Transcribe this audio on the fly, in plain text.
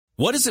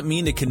What does it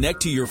mean to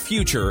connect to your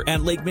future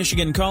at Lake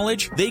Michigan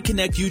College? They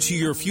connect you to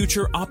your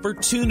future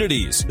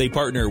opportunities. They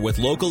partner with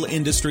local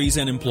industries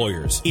and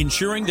employers,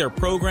 ensuring their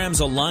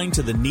programs align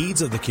to the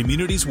needs of the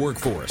community's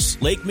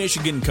workforce. Lake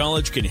Michigan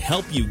College can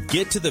help you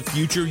get to the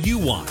future you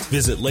want.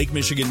 Visit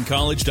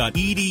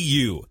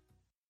lakemichigancollege.edu.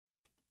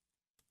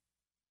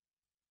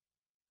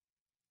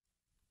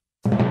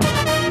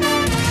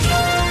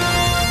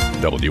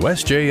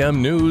 WSJM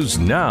News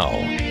Now.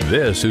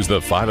 This is the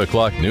 5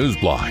 o'clock news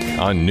block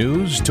on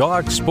News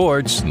Talk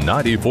Sports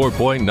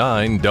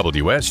 94.9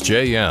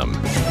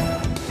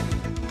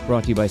 WSJM.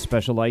 Brought to you by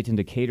Special Light in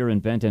Decatur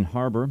and Benton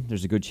Harbor.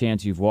 There's a good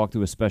chance you've walked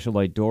through a Special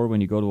Light door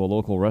when you go to a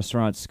local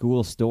restaurant,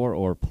 school, store,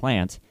 or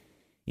plant.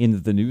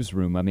 In the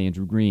newsroom, I'm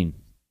Andrew Green.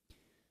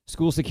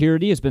 School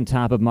security has been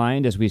top of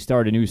mind as we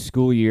start a new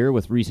school year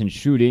with recent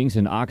shootings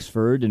in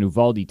Oxford and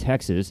Uvalde,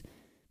 Texas.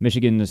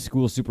 Michigan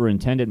School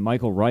Superintendent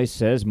Michael Rice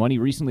says money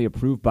recently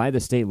approved by the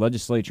state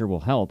legislature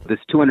will help. This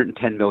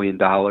 $210 million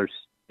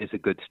is a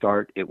good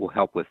start. It will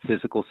help with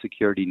physical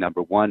security,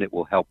 number one. It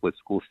will help with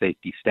school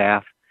safety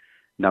staff.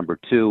 Number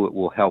two, it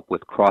will help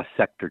with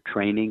cross-sector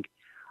training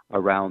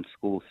around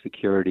school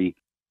security.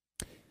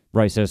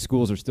 Rice says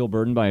schools are still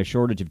burdened by a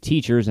shortage of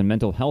teachers and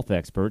mental health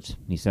experts.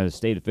 He says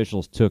state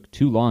officials took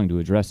too long to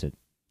address it.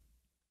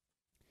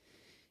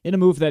 In a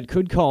move that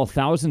could call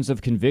thousands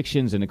of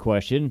convictions into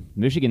question,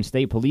 Michigan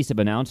State Police have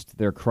announced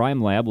their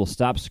crime lab will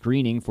stop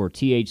screening for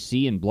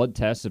THC and blood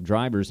tests of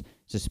drivers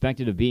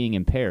suspected of being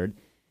impaired.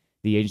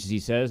 The agency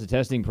says the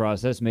testing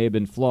process may have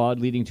been flawed,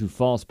 leading to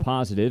false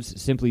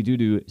positives simply due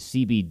to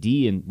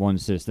CBD in one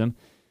system.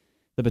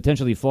 The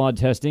potentially flawed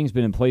testing has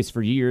been in place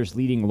for years,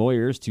 leading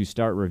lawyers to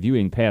start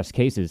reviewing past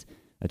cases.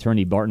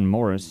 Attorney Barton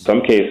Morris. In some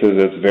cases,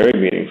 it's very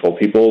meaningful.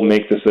 People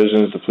make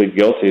decisions to plead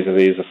guilty to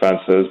these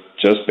offenses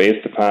just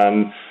based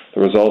upon the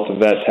results of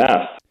that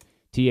test.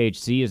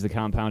 THC is the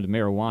compound of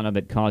marijuana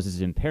that causes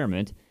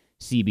impairment.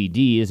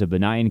 CBD is a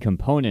benign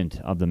component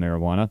of the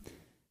marijuana.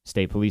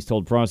 State police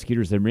told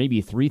prosecutors there may be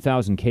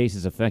 3,000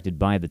 cases affected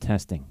by the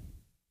testing.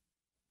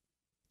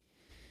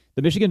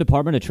 The Michigan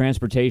Department of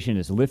Transportation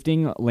is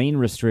lifting lane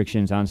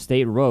restrictions on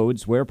state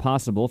roads where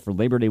possible for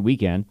Labor Day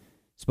weekend.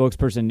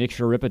 Spokesperson Nick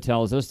Sharippa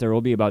tells us there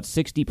will be about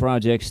 60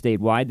 projects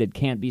statewide that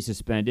can't be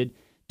suspended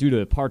due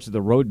to parts of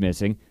the road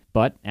missing,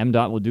 but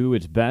MDOT will do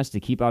its best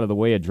to keep out of the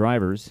way of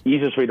drivers.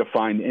 Easiest way to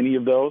find any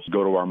of those,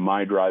 go to our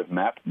MyDrive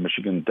map,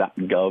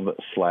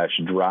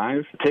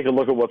 michigan.gov/drive. Take a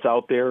look at what's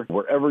out there.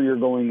 Wherever you're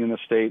going in the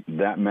state,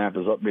 that map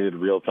is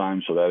updated real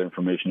time, so that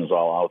information is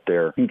all out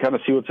there. You can kind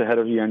of see what's ahead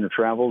of you on your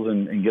travels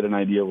and get an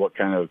idea of what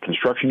kind of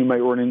construction you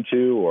might run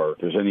into, or if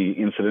there's any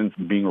incidents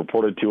being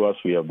reported to us,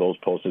 we have those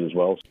posted as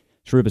well.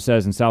 Sharippa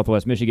says in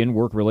Southwest Michigan,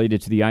 work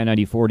related to the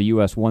I-94 to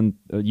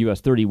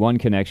US 31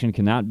 connection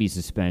cannot be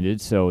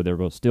suspended, so there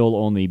will still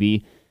only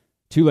be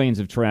 2 lanes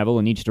of travel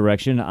in each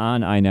direction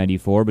on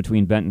I-94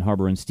 between Benton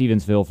Harbor and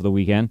Stevensville for the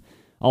weekend.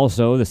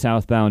 Also, the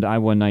southbound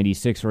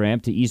I-196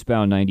 ramp to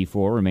eastbound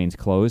 94 remains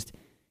closed.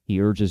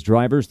 He urges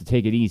drivers to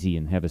take it easy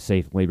and have a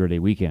safe Labor Day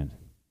weekend.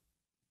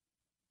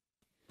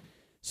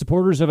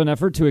 Supporters of an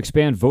effort to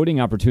expand voting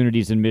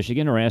opportunities in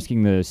Michigan are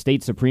asking the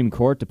state Supreme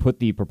Court to put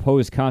the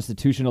proposed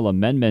constitutional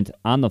amendment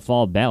on the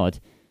fall ballot.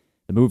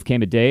 The move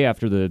came a day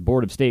after the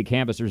Board of State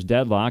Canvassers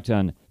deadlocked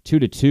on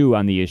 2-2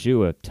 on the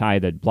issue, a tie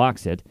that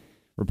blocks it.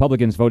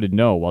 Republicans voted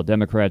no, while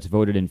Democrats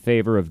voted in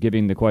favor of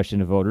giving the question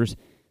to voters.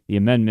 The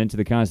amendment to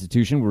the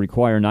Constitution will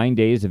require 9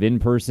 days of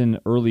in-person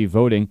early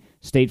voting,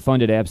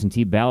 state-funded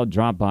absentee ballot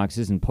drop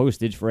boxes, and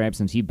postage for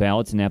absentee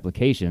ballots and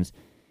applications.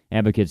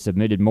 Advocates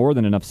submitted more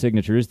than enough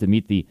signatures to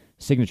meet the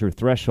signature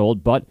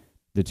threshold, but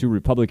the 2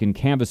 Republican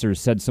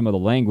canvassers said some of the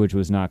language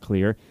was not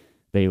clear.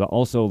 They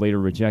also later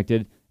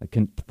rejected a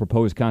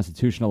proposed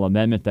constitutional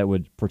amendment that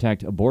would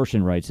protect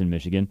abortion rights in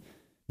Michigan.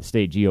 The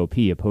state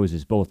GOP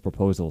opposes both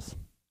proposals.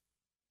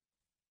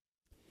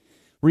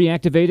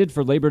 Reactivated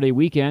for Labor Day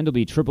weekend will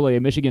be AAA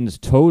Michigan's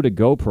Tow to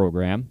Go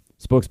program.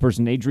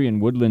 Spokesperson Adrian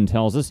Woodland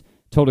tells us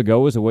Tow to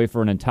Go is a way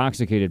for an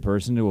intoxicated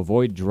person to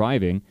avoid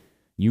driving.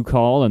 You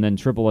call, and then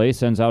AAA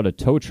sends out a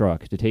tow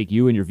truck to take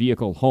you and your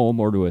vehicle home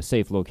or to a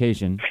safe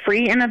location.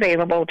 Free and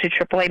available to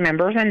AAA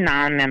members and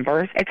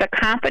non-members. It's a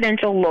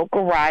confidential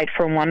local ride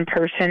for one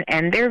person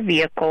and their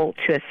vehicle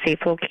to a safe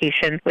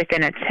location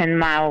within a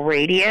 10-mile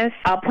radius.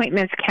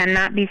 Appointments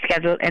cannot be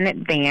scheduled in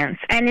advance,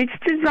 and it's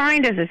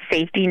designed as a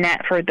safety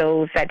net for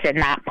those that did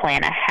not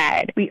plan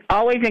ahead. We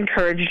always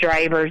encourage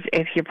drivers,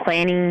 if you're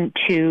planning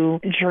to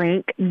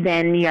drink,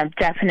 then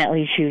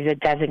definitely choose a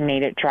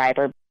designated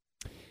driver.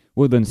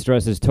 Woodland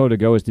stresses Tow to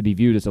Go is to be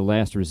viewed as a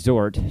last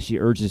resort. She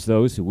urges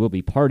those who will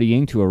be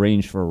partying to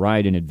arrange for a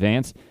ride in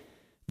advance.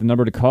 The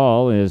number to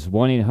call is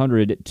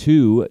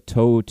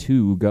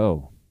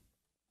 1-800-2-TOW-2-GO.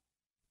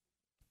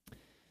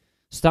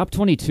 Stop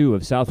 22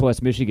 of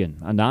Southwest Michigan,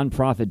 a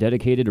nonprofit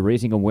dedicated to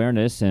raising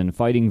awareness and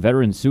fighting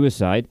veteran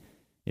suicide,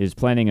 is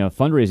planning a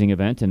fundraising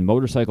event and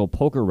motorcycle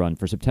poker run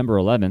for September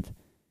 11th.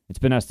 It's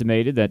been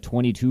estimated that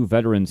 22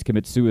 veterans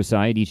commit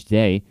suicide each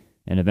day.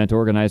 An event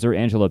organizer,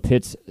 Angela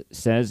Pitts,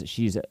 says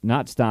she's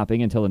not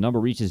stopping until the number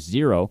reaches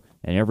 0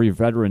 and every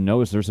veteran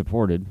knows they're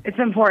supported. It's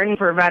important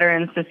for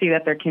veterans to see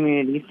that their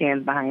community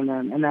stands behind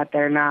them and that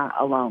they're not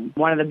alone.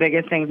 One of the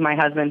biggest things my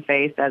husband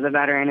faced as a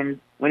veteran is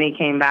when he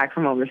came back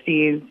from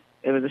overseas,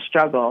 it was a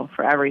struggle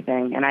for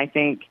everything. And I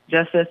think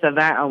just this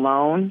event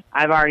alone,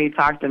 I've already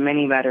talked to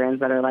many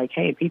veterans that are like,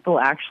 hey, people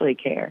actually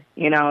care,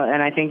 and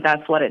I think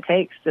that's what it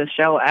takes to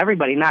show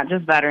everybody, not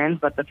just veterans,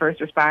 but the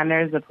first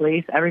responders, the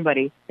police,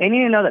 everybody. They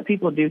need to know that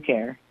people do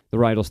care. The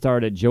ride will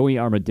start at Joey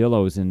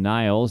Armadillo's in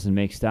Niles and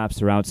make stops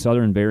throughout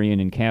southern Berrien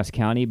and Cass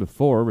County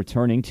before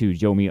returning to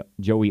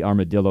Joey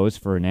Armadillo's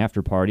for an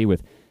after party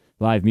with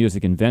live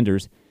music and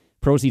vendors.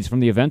 Proceeds from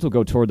the event will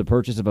go toward the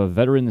purchase of a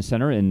veteran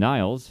center in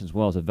Niles, as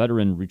well as a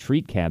veteran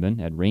retreat cabin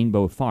at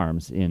Rainbow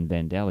Farms in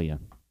Vandalia.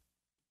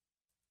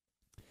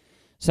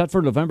 Set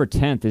for November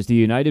 10th is the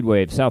United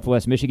Way of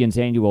Southwest Michigan's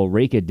annual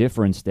Rake a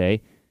Difference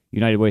Day.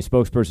 United Way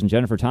spokesperson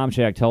Jennifer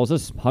Tomczak tells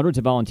us hundreds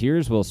of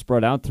volunteers will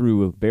spread out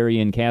through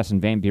Berrien, Cass,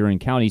 and Van Buren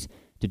counties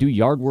to do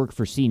yard work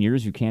for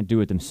seniors who can't do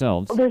it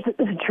themselves. There's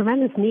a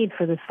tremendous need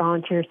for this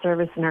volunteer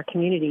service in our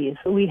communities.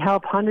 We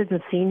help hundreds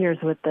of seniors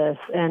with this,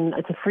 and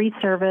it's a free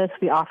service.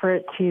 We offer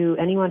it to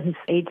anyone who's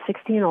age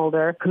 60 and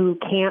older who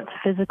can't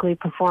physically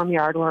perform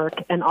yard work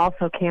and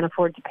also can't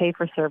afford to pay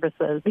for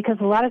services. Because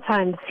a lot of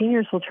times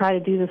seniors will try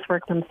to do this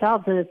work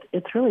themselves, and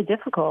it's really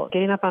difficult.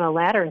 Getting up on a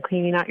ladder and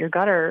cleaning out your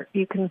gutter,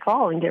 you can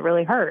fall and get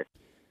really hurt.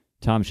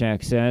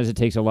 Tomczak says it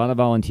takes a lot of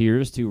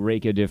volunteers to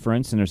rake a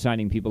difference, and they're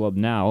signing people up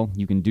now.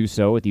 You can do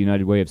so at the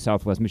United Way of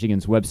Southwest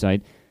Michigan's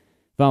website.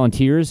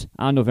 Volunteers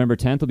on November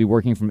 10th will be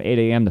working from 8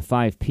 a.m. to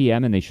 5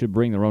 p.m., and they should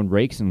bring their own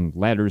rakes and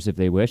ladders if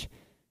they wish.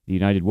 The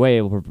United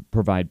Way will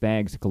provide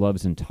bags,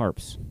 gloves, and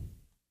tarps.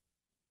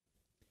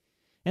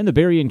 And the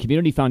Berrien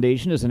Community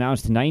Foundation has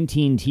announced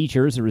 19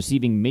 teachers are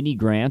receiving mini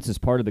grants as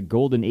part of the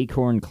Golden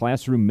Acorn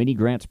Classroom Mini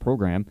Grants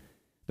program.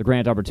 The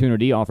grant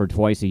opportunity, offered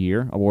twice a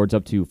year, awards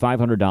up to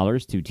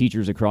 $500 to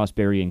teachers across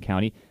Berrien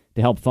County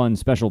to help fund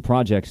special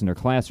projects in their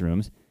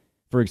classrooms.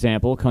 For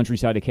example,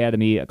 Countryside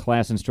Academy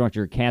class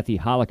instructor Kathy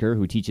Holliker,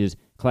 who teaches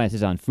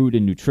classes on food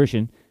and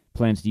nutrition,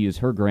 plans to use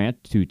her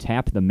grant to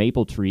tap the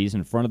maple trees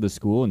in front of the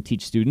school and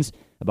teach students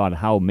about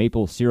how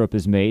maple syrup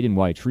is made and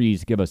why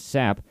trees give us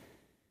sap.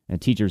 And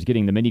teachers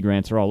getting the mini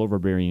grants are all over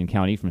Berrien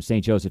County, from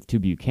St. Joseph to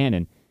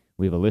Buchanan.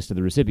 We have a list of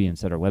the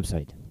recipients at our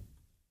website.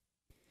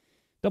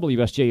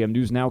 WSJM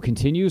News Now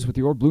continues with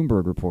your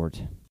Bloomberg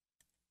Report.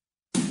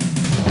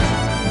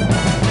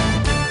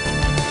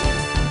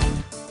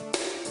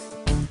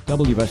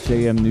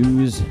 WSJM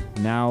News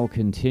Now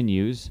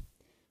continues.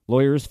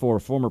 Lawyers for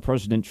former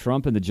President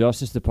Trump and the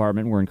Justice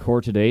Department were in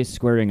court today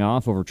squaring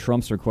off over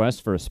Trump's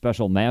request for a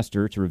special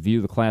master to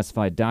review the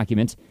classified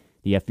documents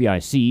the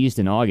FBI seized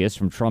in August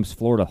from Trump's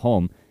Florida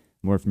home.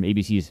 More from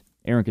ABC's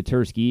Aaron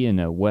Katersky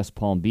in West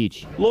Palm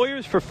Beach.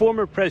 Lawyers for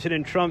former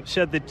President Trump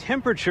said the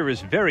temperature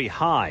is very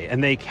high,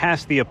 and they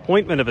cast the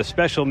appointment of a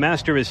special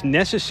master as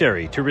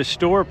necessary to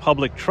restore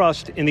public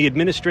trust in the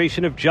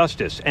administration of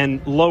justice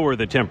and lower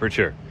the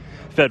temperature.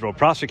 Federal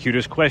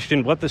prosecutors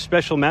questioned what the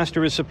special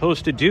master is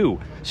supposed to do,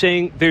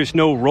 saying there's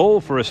no role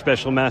for a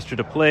special master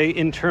to play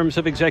in terms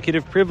of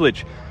executive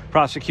privilege.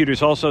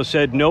 Prosecutors also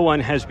said no one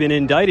has been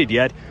indicted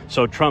yet,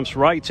 so Trump's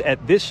rights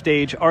at this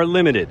stage are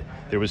limited.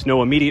 There was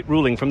no immediate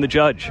ruling from the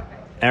judge.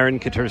 Aaron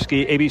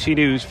Katersky, ABC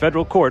News,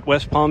 Federal Court,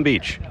 West Palm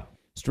Beach.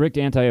 Strict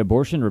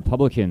anti-abortion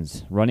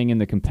Republicans running in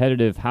the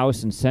competitive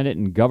House and Senate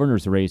and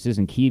governor's races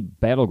in key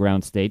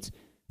battleground states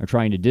are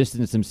trying to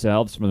distance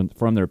themselves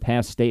from their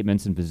past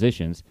statements and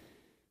positions.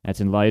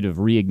 That's in light of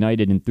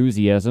reignited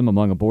enthusiasm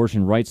among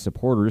abortion rights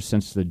supporters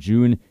since the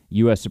June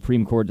U.S.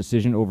 Supreme Court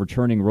decision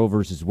overturning Roe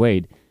v.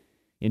 Wade.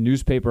 In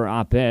newspaper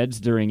op-eds,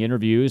 during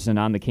interviews, and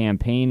on the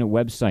campaign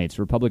websites,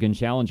 Republican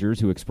challengers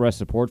who express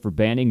support for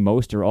banning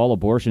most or all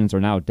abortions are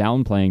now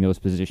downplaying those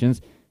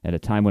positions at a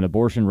time when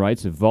abortion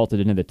rights have vaulted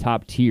into the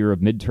top tier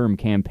of midterm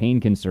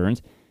campaign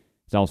concerns.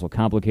 It's also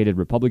complicated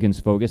Republicans'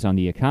 focus on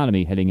the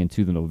economy heading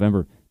into the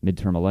November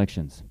midterm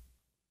elections.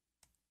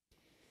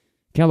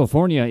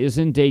 California is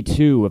in day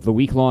 2 of the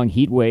week-long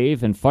heat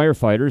wave, and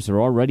firefighters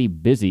are already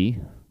busy,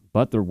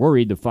 but they're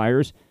worried the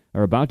fires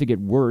are about to get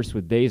worse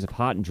with days of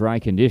hot and dry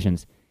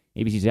conditions.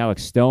 ABC's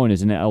Alex Stone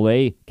is in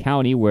L.A.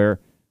 County, where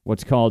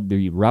what's called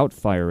the route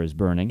fire is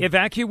burning.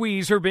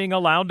 Evacuees are being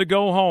allowed to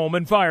go home,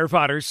 and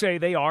firefighters say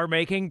they are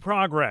making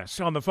progress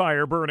on the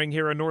fire burning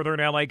here in northern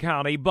L.A.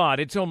 County, but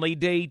it's only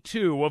day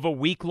 2 of a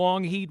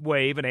week-long heat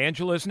wave, and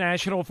Angeles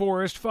National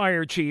Forest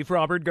Fire Chief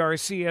Robert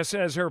Garcia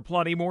says there are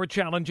plenty more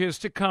challenges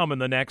to come in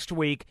the next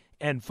week,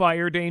 and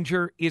fire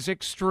danger is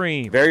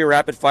extreme. Very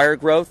rapid fire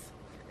growth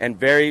and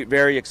very,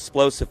 very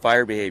explosive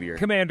fire behavior.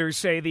 Commanders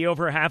say the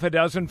over half a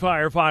dozen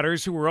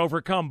firefighters who were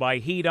overcome by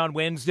heat on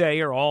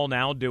Wednesday are all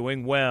now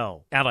doing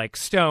well.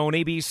 Alex Stone,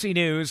 ABC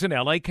News in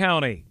L.A.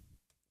 County.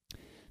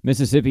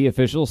 Mississippi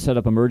officials set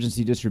up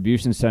emergency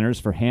distribution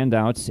centers for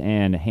handouts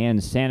and hand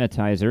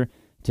sanitizer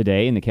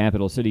today in the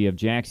capital city of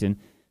Jackson.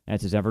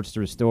 That's as efforts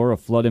to restore a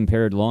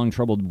flood-impaired,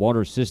 long-troubled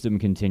water system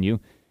continue.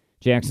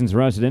 Jackson's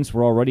residents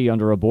were already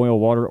under a boil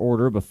water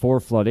order before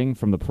flooding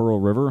from the Pearl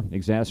River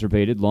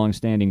exacerbated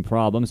long-standing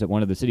problems at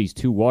one of the city's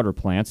 2 water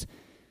plants.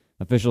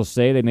 Officials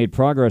say they made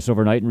progress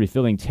overnight in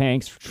refilling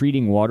tanks,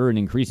 treating water, and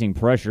increasing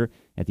pressure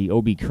at the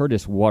O.B.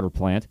 Curtis water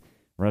plant.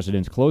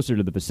 Residents closer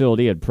to the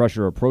facility had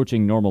pressure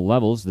approaching normal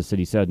levels, the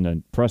city said in a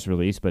press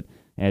release, but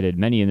added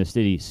many in the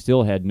city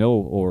still had no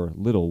or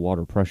little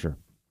water pressure.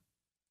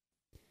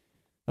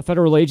 A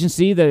federal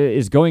agency that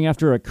is going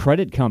after a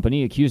credit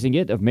company accusing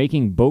it of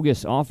making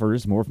bogus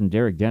offers. More from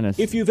Derek Dennis.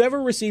 If you've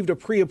ever received a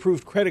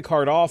pre-approved credit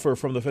card offer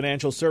from the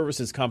financial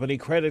services company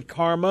Credit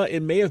Karma,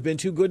 it may have been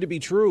too good to be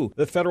true.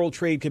 The Federal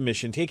Trade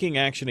Commission taking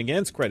action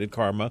against Credit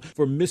Karma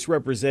for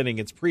misrepresenting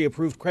its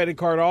pre-approved credit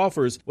card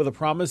offers with a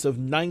promise of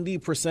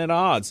 90%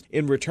 odds.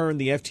 In return,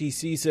 the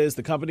FTC says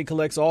the company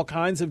collects all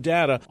kinds of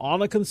data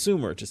on a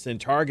consumer to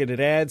send targeted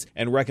ads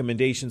and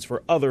recommendations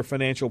for other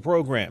financial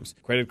programs.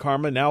 Credit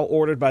Karma now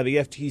ordered by the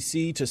FTC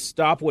to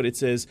stop what it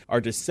says are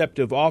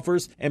deceptive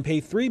offers and pay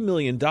 $3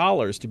 million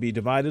to be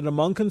divided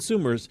among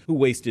consumers who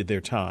wasted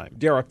their time.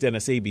 Derek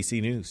Dennis,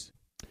 ABC News.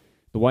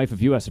 The wife of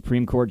U.S.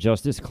 Supreme Court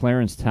Justice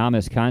Clarence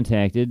Thomas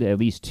contacted at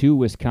least 2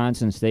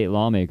 Wisconsin state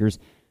lawmakers,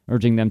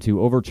 urging them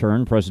to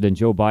overturn President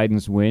Joe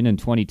Biden's win in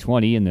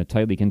 2020 in the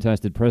tightly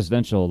contested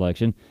presidential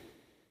election.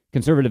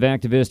 Conservative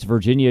activist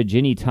Virginia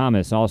Ginny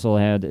Thomas also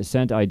had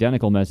sent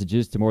identical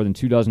messages to more than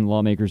 24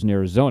 lawmakers in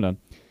Arizona.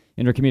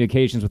 In her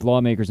communications with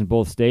lawmakers in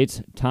both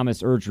states,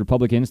 Thomas urged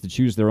Republicans to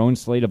choose their own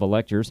slate of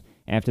electors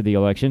after the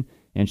election,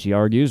 and she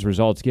argues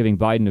results giving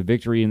Biden a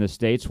victory in the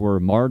states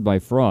were marred by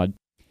fraud.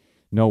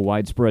 No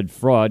widespread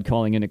fraud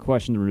calling into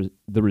question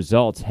the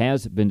results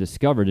has been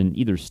discovered in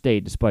either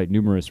state, despite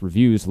numerous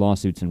reviews,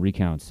 lawsuits, and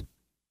recounts.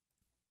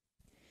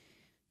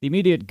 The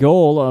immediate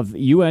goal of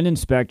UN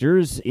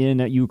inspectors in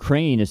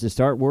Ukraine is to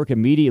start work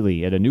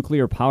immediately at a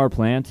nuclear power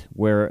plant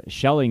where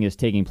shelling is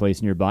taking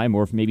place nearby.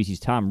 More from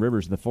ABC's Tom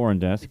Rivers in the Foreign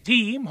Desk. The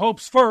team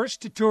hopes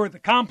first to tour the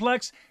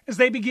complex as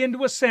they begin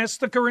to assess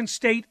the current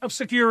state of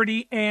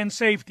security and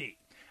safety.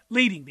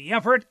 Leading the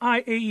effort,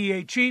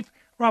 IAEA Chief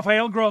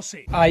Rafael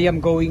Grossi. I am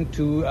going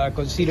to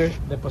consider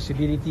the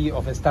possibility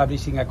of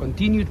establishing a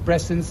continued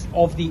presence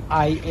of the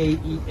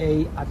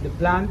IAEA at the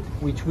plant,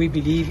 which we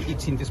believe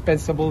it's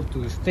indispensable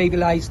to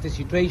stabilize the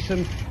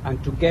situation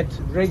and to get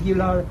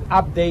regular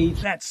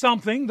updates. That's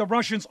something the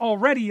Russians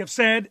already have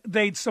said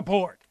they'd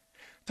support.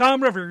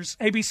 Tom Rivers,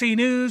 ABC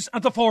News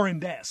at the Foreign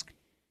Desk.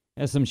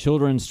 As some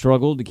children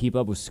struggled to keep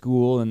up with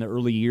school in the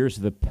early years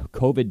of the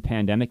COVID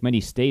pandemic, many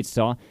states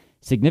saw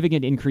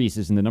significant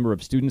increases in the number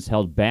of students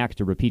held back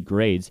to repeat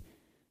grades.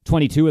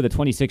 22 of the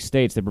 26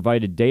 states that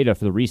provided data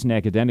for the recent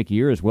academic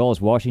year, as well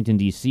as Washington,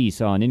 D.C.,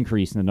 saw an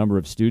increase in the number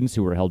of students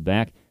who were held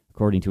back,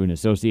 according to an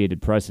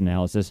Associated Press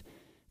analysis.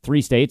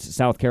 3 states,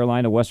 South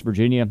Carolina, West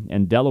Virginia,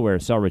 and Delaware,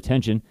 saw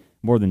retention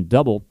more than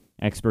double.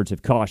 Experts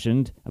have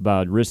cautioned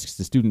about risks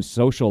to students'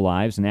 social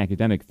lives and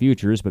academic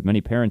futures, but many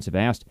parents have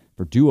asked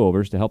for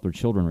do-overs to help their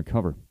children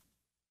recover.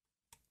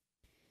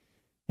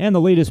 And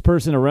the latest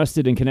person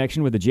arrested in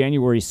connection with the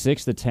January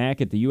 6th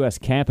attack at the U.S.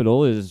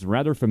 Capitol is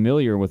rather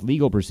familiar with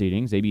legal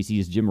proceedings.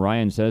 ABC's Jim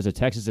Ryan says a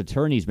Texas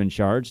attorney's been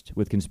charged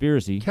with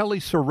conspiracy. Kelly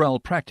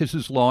Sorrell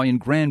practices law in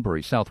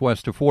Granbury,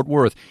 southwest of Fort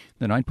Worth.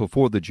 The night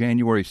before the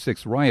January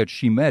 6th riot,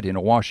 she met in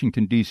a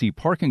Washington, D.C.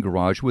 parking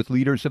garage with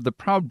leaders of the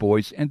Proud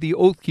Boys and the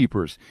Oath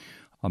Keepers.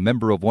 A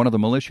member of one of the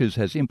militias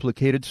has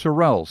implicated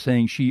Sorrell,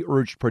 saying she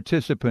urged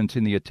participants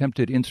in the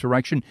attempted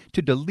insurrection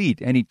to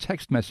delete any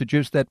text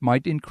messages that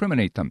might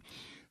incriminate them.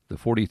 The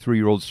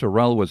 43-year-old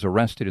Sorrell was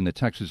arrested in the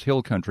Texas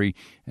Hill Country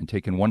and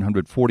taken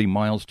 140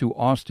 miles to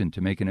Austin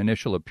to make an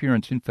initial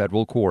appearance in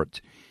federal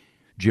court.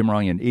 Jim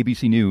Ryan,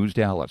 ABC News,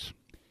 Dallas.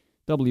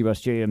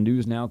 WSJM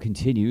News now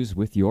continues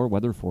with your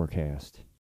weather forecast.